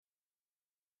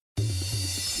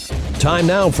Time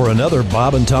now for another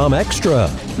Bob and Tom Extra.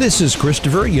 This is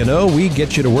Christopher. You know, we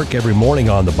get you to work every morning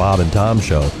on the Bob and Tom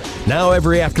Show. Now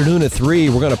every afternoon at 3,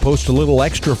 we're going to post a little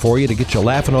extra for you to get you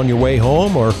laughing on your way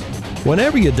home or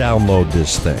whenever you download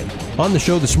this thing. On the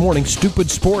show this morning, Stupid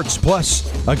Sports,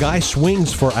 plus a guy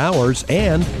swings for hours,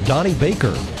 and Donnie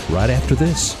Baker right after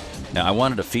this. Now, I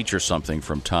wanted to feature something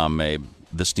from Tom Mabe.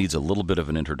 This needs a little bit of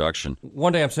an introduction.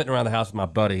 One day I'm sitting around the house with my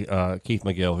buddy, Keith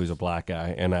McGill, who's a black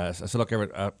guy, and I said, look,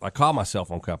 I call my cell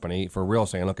phone company for real,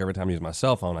 saying, look, every time I use my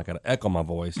cell phone, I got to echo my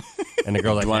voice. And the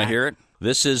girl's like, do you want to hear it?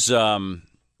 This is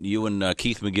you and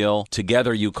Keith McGill.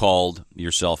 Together you called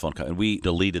your cell phone company. We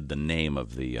deleted the name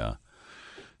of the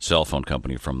cell phone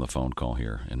company from the phone call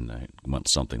here, and it went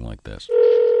something like this.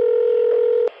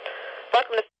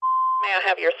 Welcome to. May I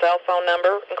have your cell phone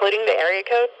number, including the area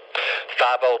code?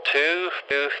 502-3792.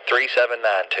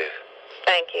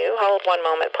 Thank you. Hold one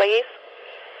moment, please.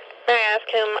 May I ask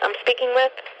whom I'm speaking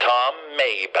with? Tom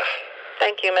Mabe.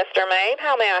 Thank you, Mr. Mabe.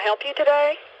 How may I help you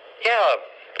today? Yeah,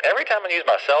 every time I use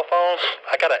my cell phone,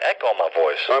 I got an echo in my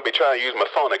voice. I'll be trying to use my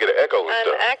phone to get an echo and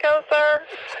An stuff. echo, sir?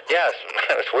 Yes,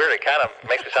 it's weird. It kind of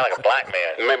makes me sound like a black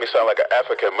man. It made me sound like an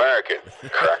African-American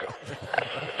cracker.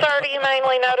 Sir, do you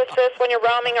mainly notice this when you're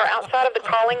roaming or outside of the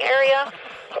calling area?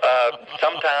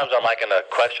 Sometimes I'm like in a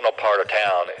questionable part of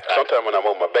town. Sometimes when I'm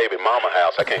at my baby mama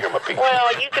house, I can't hear my people. Well,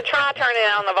 you could try turning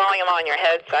down the volume on your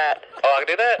headset. Oh, I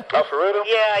can do that? Oh, for real?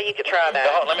 Yeah, you could try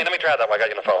that. Let me try that while I got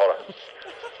you on the phone. Hold on.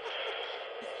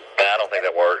 Nah, I don't think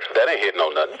that worked. That ain't hitting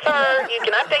on nothing. Sir, you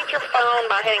can update your phone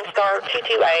by hitting star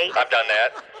 228. I've done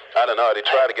that. I don't know. I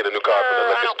tried to get a new car from the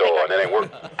liquor store, and it ain't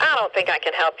working. I don't think I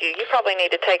can help you. You probably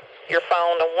need to take your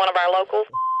phone to one of our local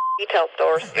retail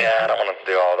stores. Yeah, I don't want to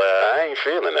do all that. I ain't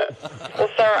feeling that.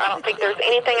 Well, sir, I don't think there's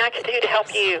anything I can do to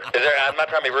help you. I'm not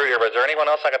trying to be rude here, but is there anyone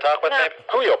else I can talk with, No. maybe?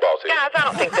 Who your boss is? Guys, I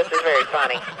don't think this is very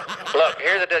funny. Look,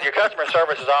 here's the deal. Your customer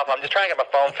service is off. I'm just trying to get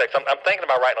my phone fixed. I'm thinking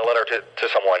about writing a letter to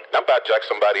someone. I'm about to jack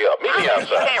somebody up. Meet me You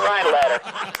outside. can't write a letter.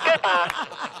 Goodbye.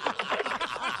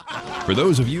 For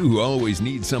those of you who always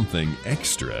need something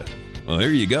extra, well, here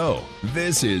you go.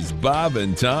 This is Bob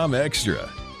and Tom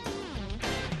Extra.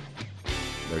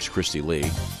 There's Christy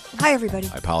Lee. Hi, everybody.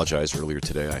 I apologize earlier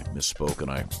today. I misspoke, and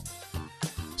I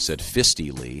said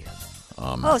Fisty Lee.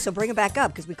 So bring it back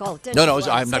up because we call attention. No,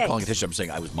 to I'm not mistakes. calling attention. I'm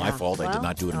saying it was my fault. I did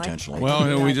not do it intentionally.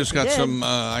 Well, we just got did. some.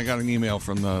 I got an email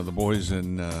from the boys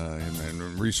in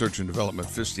research and development,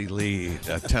 Fisty Lee,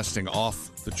 testing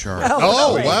off the chart.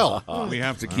 Oh, great. wow! We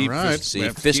have to keep. See,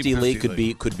 Fisty Lee could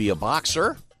be a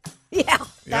boxer. Yeah,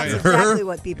 that's yeah. exactly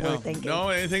what people are thinking. No,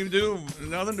 nothing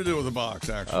to do with the box,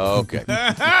 actually. Okay. Oh.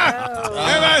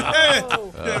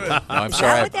 No, I'm Is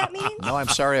sorry. that what that means? No, I'm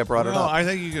sorry I brought it No, up. I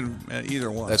think you can either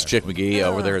one. That's Chick McGee.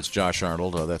 Over there, it's Josh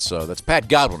Arnold. That's Pat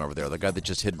Godwin over there, the guy that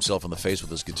just hit himself in the face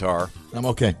with his guitar. I'm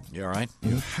okay. You all right?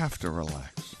 You have to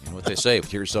relax. You know what they say?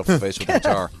 Hit yourself in the face with a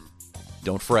guitar.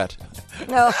 Don't fret.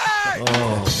 No.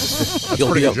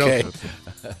 You'll be pretty good okay. joke.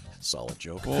 Solid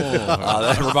joke.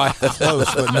 Oh.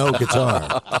 Close, but no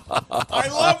guitar. I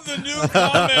love the new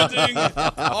commenting.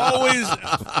 Always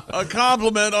a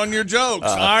compliment on your jokes.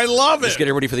 I love it. Let's get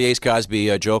everybody for the Ace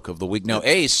Cosby joke of the week. Now,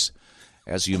 Ace,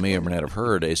 as you may or may not have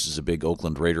heard, Ace is a big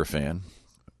Oakland Raider fan.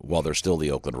 While they're still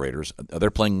the Oakland Raiders, they're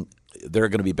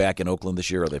going to be back in Oakland this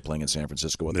year. Or are they playing in San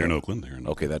Francisco? They're in Oakland.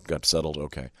 Okay, that got settled.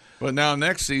 Okay. But now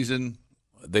next season,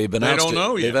 They've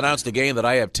announced a game that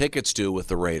I have tickets to with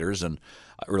the Raiders, and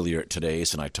earlier today,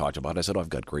 Ace and I talked about it. I said, I've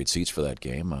got great seats for that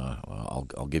game.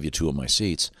 I'll give you 2 of my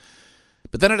seats.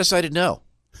 But then I decided no.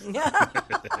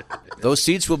 Those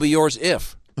seats will be yours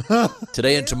if.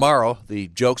 Today and tomorrow, the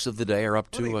jokes of the day are up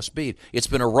to speed. It's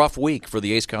been a rough week for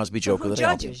the Ace Cosby joke of the day.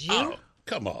 Judges, you?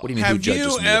 Come on. What do you mean, who have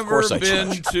judges you me? Of course I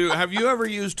judge. Have you ever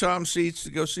used Tom's seats to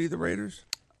go see the Raiders?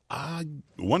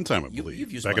 One time, I believe.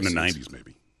 You've used back in the my seats. 90s,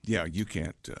 maybe. Yeah, you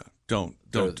can't. Don't.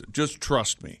 Just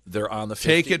trust me. They're on the 50.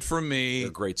 Take it from me.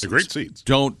 They're great seats. They're great seats.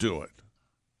 Don't do it.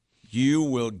 You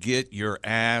will get your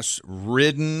ass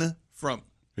ridden from.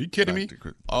 Are you kidding me?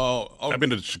 Oh, I've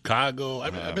been to Chicago.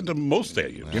 I've been to most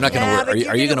stadiums. You're not going to wear.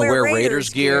 Are you going to wear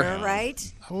Raiders gear?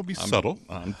 Right? I will be subtle.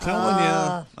 I'm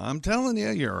telling you,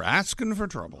 you're asking for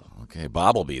trouble. Okay,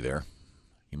 Bob will be there.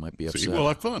 He might be upset. So we'll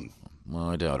have fun.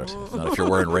 Well, I doubt it. Not if you're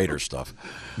wearing Raiders stuff.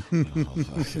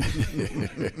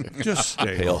 Just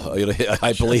stay.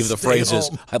 I believe the phrase is.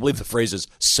 I believe the phrase is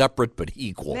separate but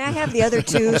equal. May I have the other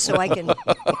 2 so I can?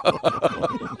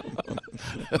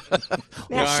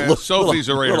 Sophie's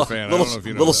a Raider fan. I don't know if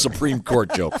you know little that. Supreme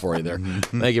Court joke for you there.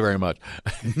 Thank you very much.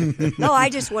 No, I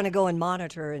just want to go and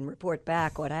monitor and report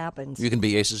back what happens. You can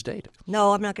be Ace's date.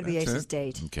 No, I'm not going to be Ace's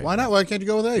date. Okay. Why not? Why can't you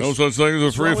go with Ace? No such thing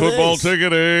as a free football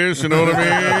ticket, Ace. You know what I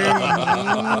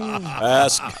mean?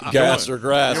 Ask, gas, or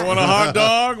grass. You want a hot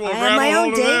dog? We'll I grab have my a own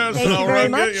hold date. of this Thank and you I'll very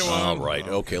run much. get you one. All right.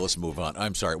 Okay, let's move on.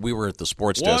 I'm sorry. We were at the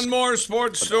sports desk. One more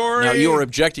sports story. Now, you were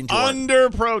objecting to under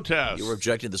protest. You were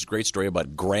objecting to this great story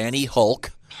about Granny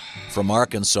Hulk from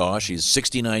Arkansas. She's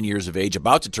 69 years of age,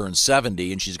 about to turn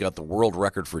 70, and she's got the world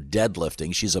record for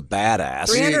deadlifting. She's a badass.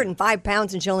 305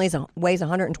 pounds, and she only weighs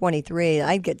 123.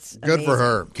 I'd get Good amazing. for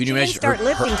her. Can you She didn't imagine start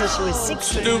lifting until she was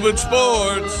 60. Stupid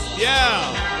sports.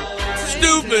 Yeah.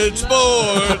 Stupid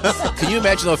sports. Can you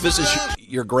imagine though if this is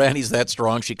your granny's that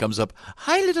strong? She comes up,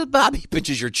 "Hi, little Bobby,"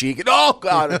 pinches your cheek, and oh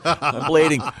God, I'm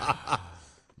bleeding.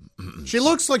 She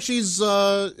looks like she's in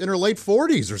her late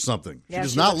 40s or something. Yeah, she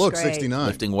does she not looks look great. 69.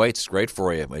 Lifting weights is great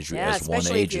for you as Yeah, one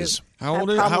especially if you ages. How have old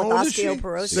a is- problem how with old is she?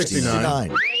 osteoporosis.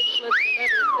 69.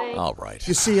 All right.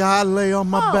 You see, I lay on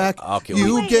my back. Okay,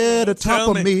 You wait a get minute.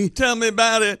 atop of me, Tell me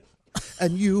about it.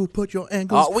 and you put your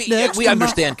ankles We next to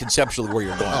understand conceptually where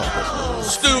you're going with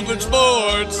this. Stupid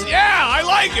sports. Yeah, I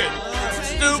like it.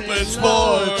 Stupid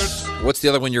sports. What's the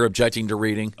other one you're objecting to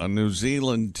reading? A New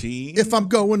Zealand team. If I'm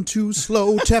going too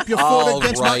slow, tap your foot All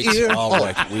against right, my ear. all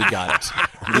right, we got it.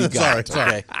 We got it.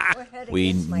 Sorry. Okay, we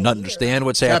against my understand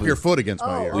what's Tap happening. your foot against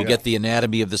my ear. We get the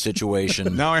anatomy of the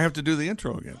situation. Now I have to do the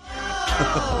intro again.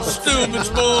 Stupid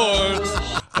sports.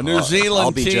 A New Zealand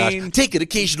I'll be Josh. team. Taking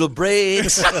occasional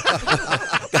breaks.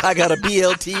 I got a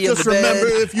BLT in Just the bed. remember,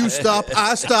 if you stop,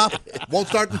 I stop. Won't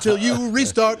start until you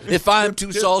restart. If I'm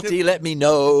too salty, let me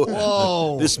know.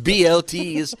 Whoa. This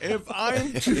BLT is. If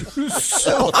I'm too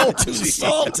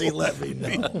salty, let me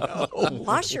know.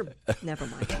 Wash your... Never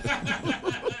mind.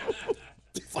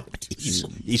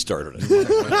 He started it.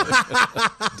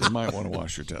 You might want to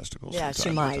wash your testicles. Yeah, from she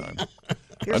time might. to time.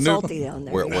 You're salty down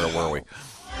there. Where were we?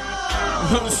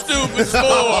 Stupid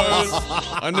sports.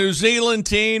 A New Zealand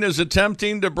teen is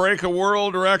attempting to break a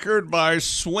world record by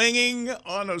swinging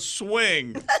on a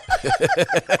swing.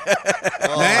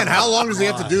 Man, how long does he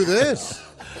have to do this?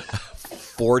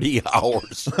 40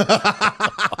 hours.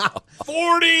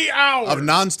 40 hours. Of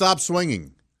nonstop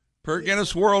swinging. Per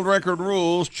Guinness World Record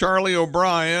rules, Charlie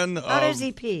O'Brien How does of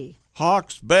he pee?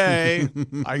 Hawke's Bay,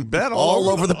 I bet All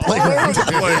over the playground.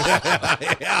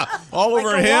 yeah, all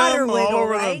over Like a water him, all wiggle,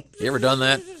 over right? You ever done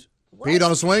that? Peed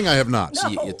on a swing? I have not.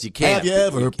 You can't. Have you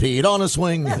ever peed on a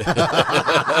swing? the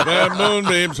bad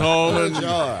moonbeams home and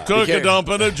took a dump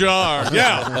in a jar.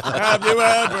 Yeah, have you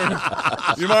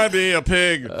ever? You might be a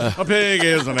pig. A pig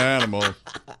is an animal.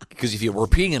 Because if you were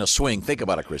peeing in a swing, think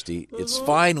about it, Christy. It's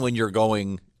fine when you're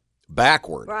going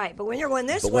backward. Right, but when you're going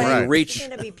this But way, when you reach- you're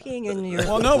going to be peeing in your...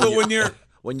 Well, no, but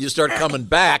when you start coming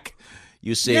back,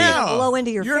 you see. blow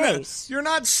into your you're face. You're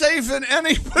not safe in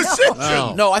any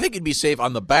position. No, I think you'd be safe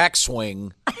on the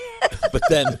backswing, but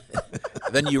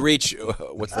then you reach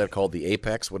what's that called? The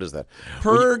apex? What is that?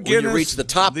 Per when you reach the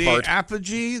top the part.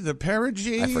 apogee, the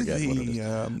perigee, I forget the, what it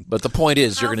is. But the point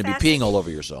is, you're going to be peeing all over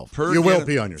yourself. You will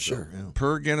pee on yourself.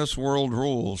 Per Guinness World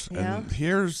Rules. Yeah. And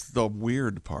here's the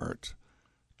weird part.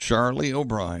 Charlie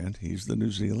O'Brien, he's the New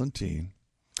Zealand teen,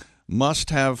 must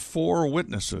have 4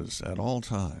 witnesses at all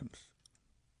times.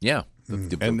 Yeah.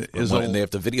 And And they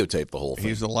have to videotape the whole thing.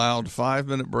 He's allowed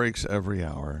 5-minute breaks every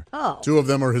hour. Oh. 2 of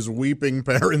them are his weeping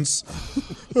parents.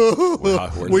 Where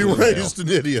We did you raised an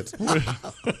idiot.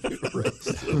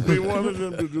 We wanted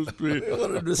him to just be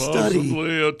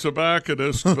possibly a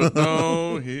tobacconist, but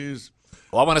no, he's...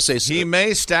 Well, I want to say he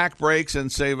may stack breaks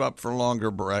and save up for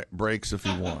longer breaks if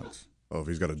he wants. Oh, if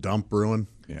he's got a dump brewing?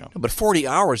 Yeah. But 40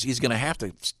 hours, he's going to have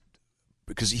to,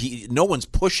 because no one's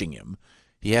pushing him.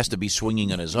 He has to be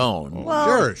swinging on his own.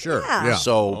 Well, Sure. yeah. Yeah.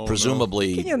 So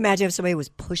presumably, Can you imagine if somebody was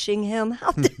pushing him?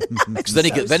 How did that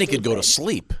because then he could go to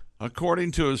sleep.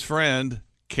 According to his friend,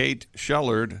 Kate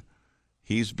Shellard,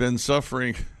 he's been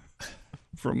suffering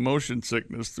from motion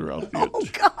sickness throughout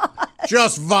the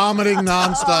Just vomiting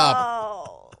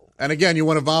nonstop. And again, you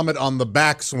want to vomit on the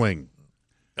backswing.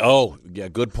 Oh, yeah,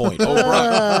 good point. Oh,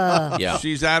 right. Yeah.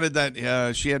 She's added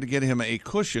that she had to get him a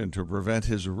cushion to prevent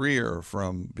his rear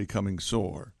from becoming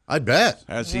sore. I bet.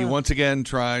 As he once again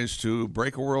tries to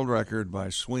break a world record by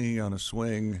swinging on a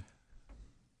swing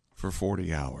for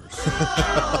 40 hours.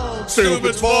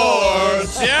 Stupid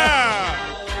sports!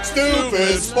 Yeah!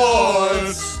 Stupid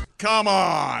sports! Come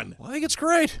on! Well, I think it's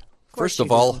great. First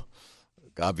of all,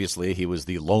 obviously, he was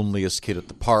the loneliest kid at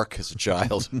the park as a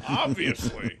child.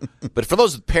 Obviously. But for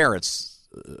those parents,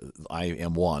 I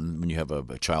am one, when you have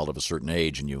a child of a certain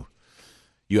age and you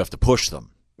you have to push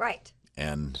them. Right.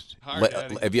 And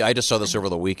Daddy. I just saw this over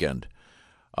the weekend.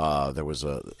 There was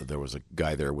a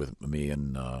guy there with me,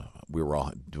 and we were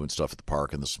all doing stuff at the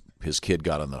park, and his kid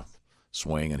got on the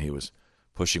swing, and he was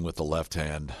pushing with the left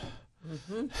hand.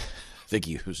 Mm-hmm. I think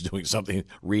he was doing something,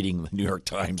 reading the New York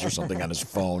Times or something on his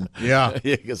phone. Yeah.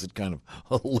 Because it kind of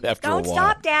after a while. Don't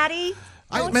stop, Daddy.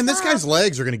 This guy's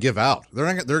legs are going to give out.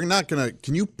 They're not going to.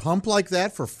 Can you pump like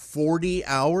that for 40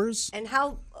 hours? And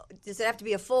how does it have to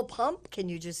be a full pump? Can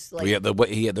you just like? He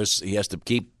has to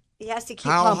keep. He has to keep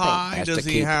How pumping. high does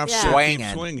he have to keep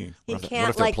swinging? He What if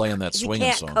can't they're like playing that swinging he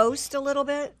can't song? coast a little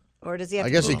bit, or does he have? I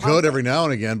guess he pump could it? every now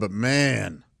and again, but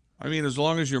man. I mean, as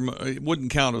long as it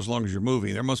wouldn't count as long as you're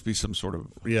moving. There must be some sort of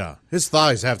his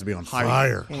thighs have to be on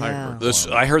fire. Yeah.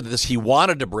 I heard this. He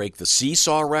wanted to break the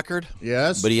seesaw record.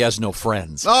 Yes, but he has no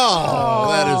friends. Oh,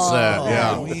 that is sad.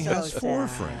 Yeah, he has 4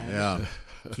 friends. Yeah,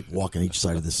 keep walking each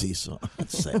side of the seesaw.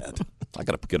 It's sad. I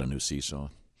got to get a new seesaw.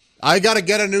 I got to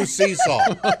get a new seesaw.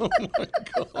 Oh my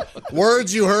God.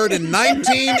 Words you heard in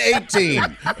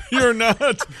 1918. You're not.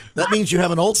 That means you have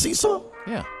an old seesaw?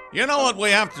 Yeah. You know what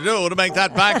we have to do to make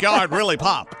that backyard really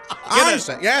pop?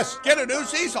 Yes. Get a new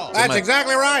seesaw. That's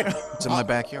exactly right. It's in my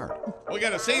backyard. We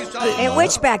got a seesaw. In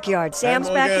which backyard? Sam's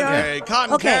And we'll get backyard? a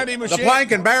cotton candy machine. The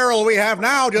plank and barrel we have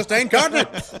now just ain't cutting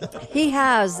it. He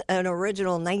has an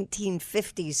original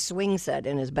 1950s swing set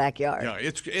in his backyard. Yeah,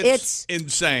 it's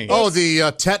insane. Oh,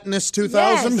 the Tetanus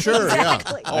 2000? Yes, Sure,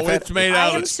 exactly. Oh, it's made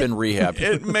out of. It's been rehabbed.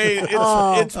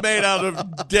 It's made out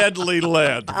of deadly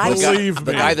lead. Believe me.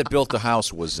 The guy that built the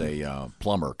house was a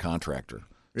plumber contractor.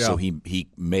 Yeah. So he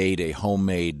made a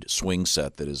homemade swing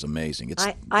set that is amazing. It's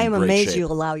I am in great amazed shape. you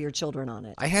allow your children on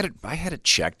it. I had it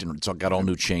checked and it's got all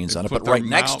new chains on it. Put But right their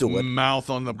next to it, mouth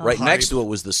on the right pipe. next to it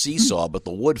was the seesaw, but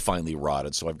the wood finally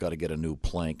rotted, so I've got to get a new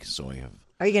plank. So I have.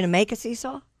 Are you going to make a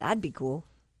seesaw? That'd be cool.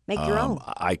 Make your own.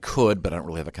 I could, but I don't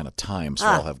really have that kind of time, so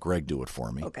I'll have Greg do it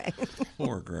for me. Okay.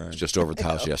 Poor Greg. It's just over at the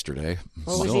house yesterday.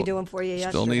 What was he doing for you yesterday?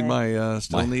 Still need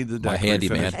need the my deck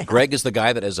handyman. refinished. Greg is the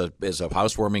guy that as a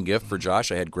housewarming gift for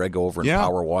Josh, I had Greg go over and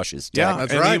power wash his deck. Yeah,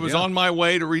 That's and right, he was on my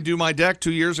way to redo my deck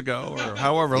 2 years ago, or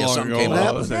however long something ago came it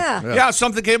up. was. Yeah.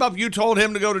 Something came up. You told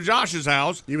him to go to Josh's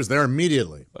house. He was there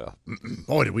immediately.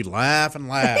 Boy, did we laugh and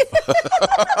laugh. You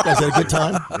guys had a good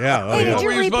time? Yeah. Oh, Hey, yeah. did you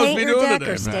What were you supposed to repaint be your doing deck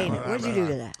today, or stain man? it? What did you do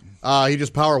to that? He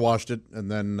just power washed it, and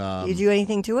then Did you do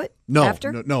anything to it? no, After?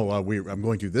 I'm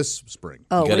going to this spring.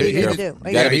 Oh, You what gotta are be you going to careful. do?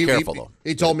 You gotta be he- careful, he- though.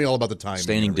 He told me all about the timing.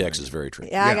 Staining and everything. decks is very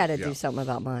tricky. Yeah, I Yeah, got to yeah. do something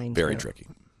about mine. Very tricky.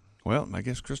 Well, I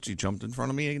guess Christy jumped in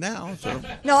front of me now. So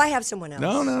No, I have someone else.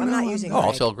 No, I'm not using Oh, I'll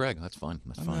Greg. tell Greg. That's fine.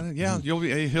 That's fine. yeah, he'll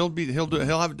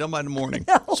have it done by the morning.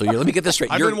 So let me get this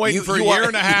straight. I've been waiting for a year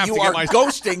and a half You to are get my-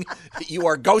 ghosting. You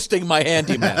are ghosting my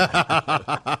handyman.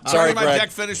 Sorry, my Greg.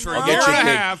 deck finished for a I'll year get you and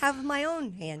a cake. half. I have my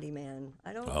own handyman.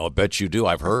 I don't. I'll bet you do.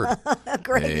 I've heard.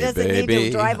 Greg Hey, doesn't need baby,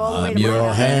 to drive all the way I'm to your my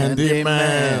house.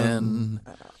 handyman.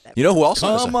 You know who else?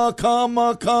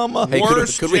 Comma. Hey,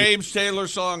 Worst could we- James Taylor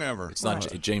song ever. It's not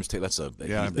James Taylor. That's a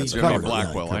It's a Jimmy cover.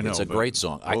 Blackwell. I know. It's a but great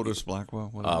song. Otis Blackwell.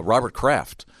 whatever. Robert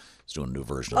Kraft is doing a new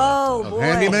version of Oh, boy.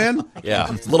 Handyman? that.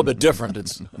 Yeah, it's a little bit different.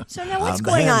 It's. So now what's I'm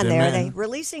going on there? Are handyman. they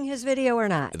releasing his video or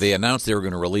not? They announced they were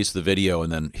going to release the video,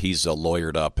 and then he's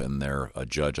lawyered up, and they're a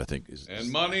judge, I think.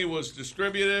 And money was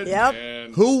distributed. Yep.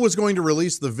 And Who was going to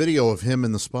release the video of him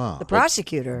in the spa? The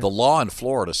prosecutor. The law in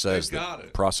Florida says They've got that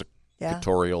it.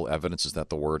 prosecutorial evidence, is that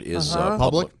the word, is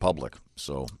Public? Public.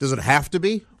 So, Does it have to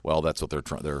be? well, that's what they're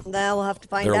trying. Now we'll have to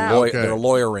find They're out. Okay. they're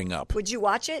lawyering up. Would you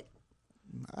watch it?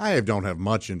 I don't have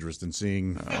much interest in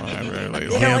seeing You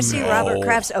don't want to see Robert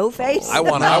Kraft's O face? I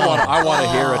want to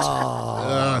hear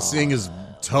it. seeing his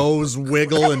toes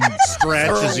wiggle and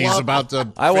stretch as he's about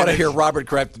to. I want to hear Robert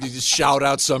Kraft just shout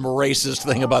out some racist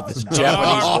thing about this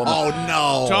Japanese woman. Oh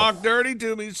no! Talk dirty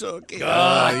to me, Suki.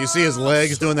 You see his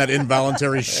legs doing that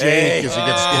involuntary shake as he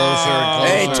gets closer and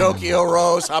Hey, closer. Tokyo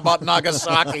Rose, how about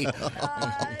Nagasaki?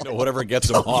 Whatever gets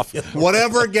him off.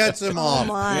 Whatever gets him Oh, off.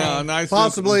 my. Yeah, nice.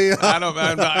 Possibly. Atom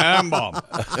bomb.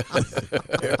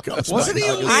 Wasn't he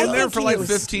only I in there think for he like was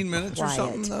 15 minutes or quiet.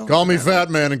 something, though? Call me fat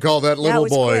man and call that That little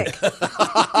was boy. quick.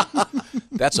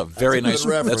 That's a very nice.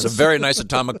 That's a very nice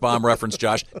atomic bomb reference.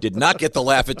 Josh did not get the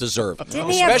laugh it deserved, Didn't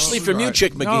he have- especially from you,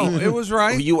 Chick McGee. No, it was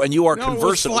right. You are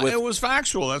conversant with. It was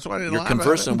factual. That's why I didn't You're laugh at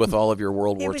conversant it. with all of your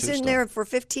World He War was II in stuff. there for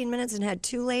 15 minutes and had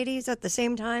two ladies at the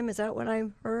same time. Is that what I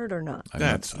heard or not? I'm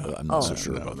not so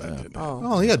sure about that.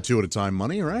 Oh, he had two at a time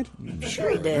money, right? Sure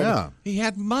he did. Yeah. He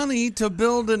had money to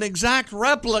build an exact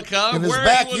replica In of his where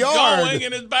backyard. he was going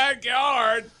in his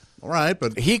backyard. All right,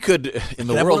 but he could, in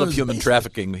the That world one of is- human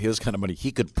trafficking, his kind of money,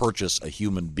 he could purchase a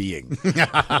human being,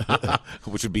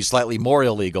 which would be slightly more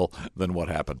illegal than what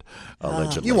happened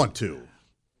allegedly. you want two.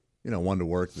 One to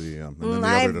work the, and then the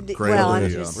I've- other to cradle well, I'm the.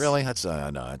 just- Really? That's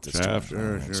no, it's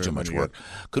Sure. too much Then you work.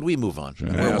 Could we move on?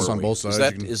 Where Yes, were on we? both sides, Is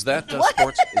that you can- is that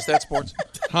sports? Is that sports?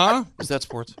 Huh? Is that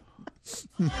sports?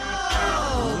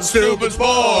 Stupid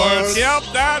sports. Yep,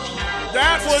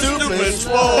 that was stupid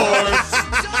sports.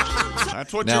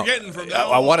 That's what Now, you're getting from that.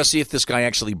 I want to see if this guy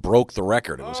actually broke the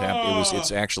record.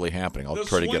 It's actually happening. I'll the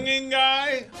try to get swinging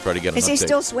guy an Is he update.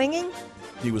 still swinging?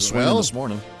 He was swinging this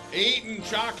morning. eating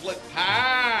chocolate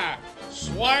pie,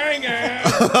 swinging,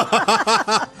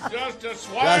 just a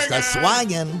swinging. Just a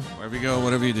swinging. Wherever you go,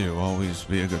 whatever you do, always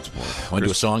be a good sport. Want to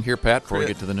do a song here, Pat, before we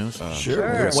get to the news?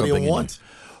 Sure. What do you want?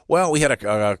 Well, we had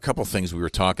a couple things we were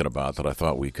talking about that I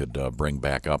thought we could bring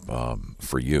back up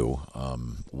for you.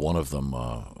 One of them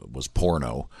was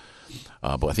porno,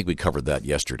 but I think we covered that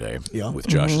yesterday with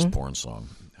Josh's porn song.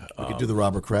 We could do the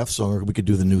Robert Kraft song, or we could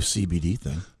do the new CBD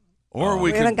thing. Or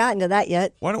We haven't gotten to that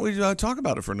yet. Why don't we talk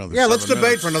about it for another? Yeah, let's 7 debate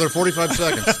minutes? for another 45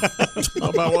 seconds.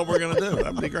 about what we're going to do.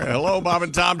 That'd be great. Hello, Bob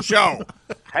and Tom Show.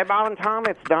 Hey, Bob and Tom,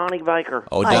 it's Donnie Baker.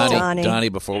 Oh, Hi, Donnie,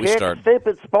 before we Chick start.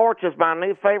 Stupid Sports is my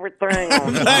new favorite thing.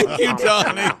 Thank you,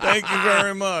 Donnie. Thank you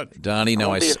very much. Donnie,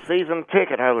 now I'm I be s- a season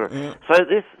ticket holder. So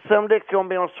this some dick's gonna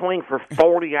be on swing for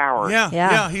 40 hours.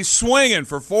 Yeah. He's swinging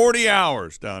for 40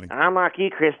 hours, Donnie. And I'm like you,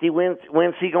 Christy. When's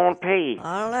he gonna pee?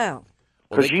 I don't know.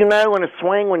 Because you know, in a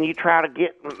swing, when you try to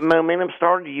get momentum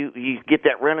started, you get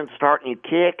that running start and you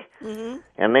kick,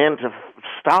 and then to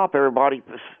stop, everybody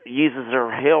uses their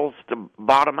heels to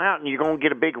bottom out, and you're going to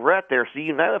get a big rut there. So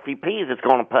you know if he pees, it's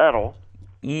going to puddle.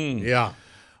 Yeah.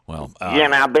 Well, Yeah,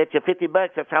 and I bet you $50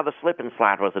 that's how the slip and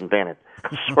slide was invented.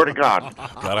 Swear to God.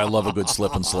 God, I love a good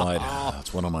slip and slide.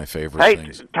 It's one of my favorite Hey,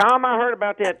 things. Tom, I heard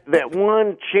about that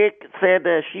one chick said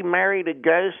she married a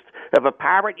ghost of a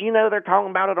pirate. You know they're talking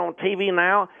about it on TV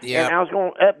now. Yeah. And I was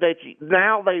going to update you.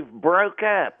 Now they've broke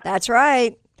up. That's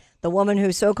right. The woman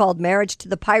whose so-called marriage to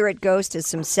the pirate ghost is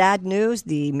some sad news.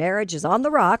 The marriage is on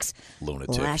the rocks.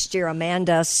 Lunatic. Last year,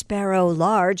 Amanda Sparrow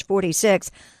Large, 46,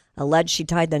 alleged she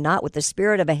tied the knot with the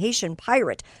spirit of a Haitian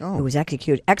pirate who was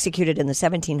executed in the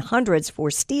 1700s for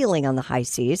stealing on the high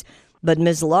seas. But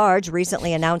Ms. Large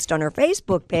recently announced on her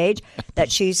Facebook page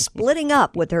that she's splitting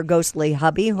up with her ghostly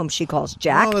hubby, whom she calls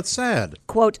Jack. Oh, that's sad.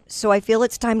 Quote, so I feel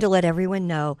it's time to let everyone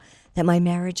know that my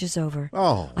marriage is over.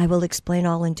 Oh. I will explain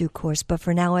all in due course, but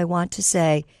for now I want to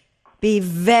say, be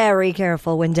very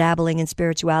careful when dabbling in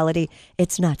spirituality.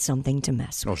 It's not something to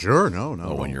mess with. Oh, sure. No.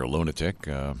 Oh, when you're a lunatic.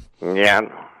 Yeah,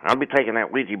 I'll be taking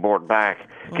that Ouija board back.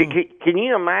 Can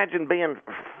you imagine being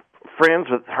friends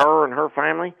with her and her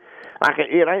family? Like,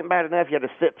 it ain't bad enough you had to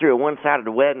sit through a one-sided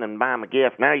wedding and buy them a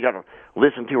gift. Now you got to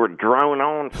listen to her drone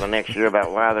on for the next year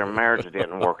about why their marriage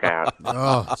didn't work out.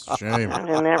 Oh, it's a shame.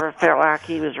 I never felt like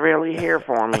he was really here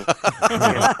for me.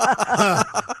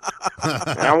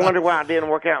 I wonder why it didn't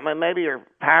work out. Maybe her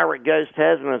pirate ghost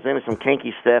husband was into some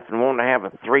kinky stuff and wanted to have a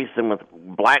threesome with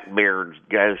Blackbeard's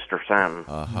ghost or something.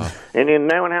 And then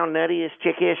knowing how nutty this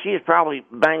chick is, she was probably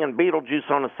banging Beetlejuice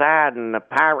on the side, and the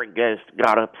pirate ghost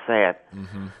got upset.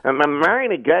 And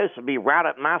marrying a ghost would be right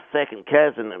up my second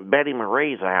cousin, Betty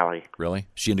Marie's alley. Really?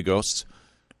 She into ghosts?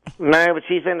 No, but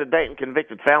she's into dating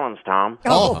convicted felons, Tom.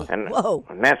 Oh, and, whoa.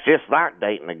 and that's just like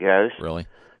dating a ghost. Really?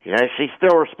 You know, she's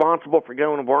still responsible for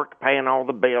going to work, paying all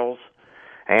the bills.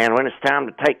 And when it's time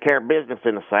to take care of business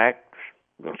in the sack,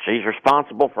 she's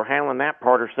responsible for handling that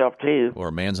part herself, too. Or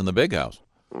a man's in the big house?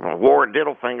 Wore a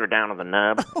diddle finger down to the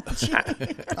nub.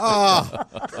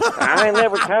 I ain't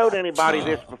never told anybody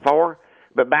this before,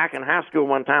 but back in high school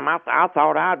one time, I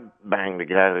thought I'd banged a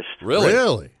ghost.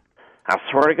 Really? I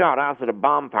swear to God, I was at a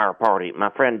bonfire party at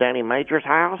my friend Danny Major's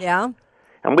house. Yeah?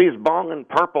 And we was bonging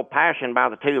Purple Passion by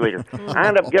the 2-liter. I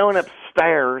ended up going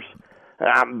upstairs.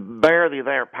 I'm barely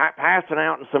there, passing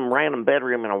out in some random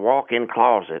bedroom in a walk-in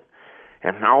closet.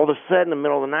 And all of a sudden, in the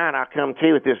middle of the night, I come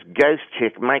to with this ghost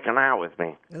chick making out with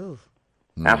me. Ooh.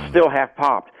 I still half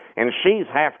popped. And she's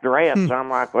half dressed. So I'm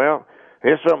like, well,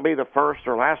 this won't be the first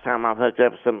or last time I've hooked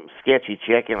up with some sketchy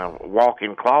chick in a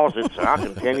walk-in closet, so I'll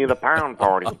continue the pound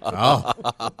party. Oh.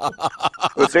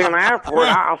 But then afterward,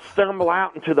 I'll stumble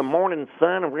out into the morning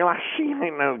sun and realize she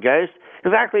ain't no ghost.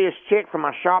 It's actually this chick from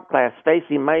my shop class,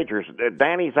 Stacy Majors,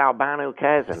 Danny's albino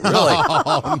cousin. Really?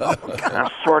 I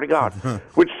swear to God.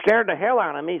 Which scared the hell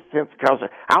out of me because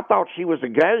I thought she was a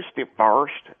ghost at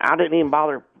first. I didn't even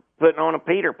bother putting on a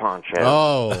Peter Pan show.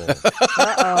 Oh.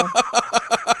 Uh-oh.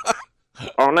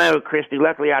 Oh, no, Christy,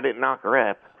 luckily I didn't knock her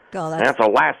up. Oh, That's the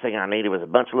last thing I needed was a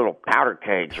bunch of little powder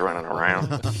kegs running around.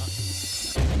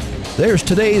 There's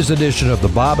today's edition of the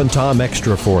Bob and Tom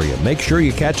Extra for you. Make sure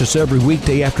you catch us every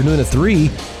weekday afternoon at 3. You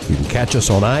can catch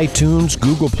us on iTunes,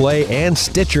 Google Play, and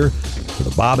Stitcher. For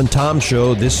the Bob and Tom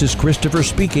Show, this is Christopher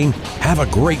speaking. Have a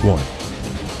great one.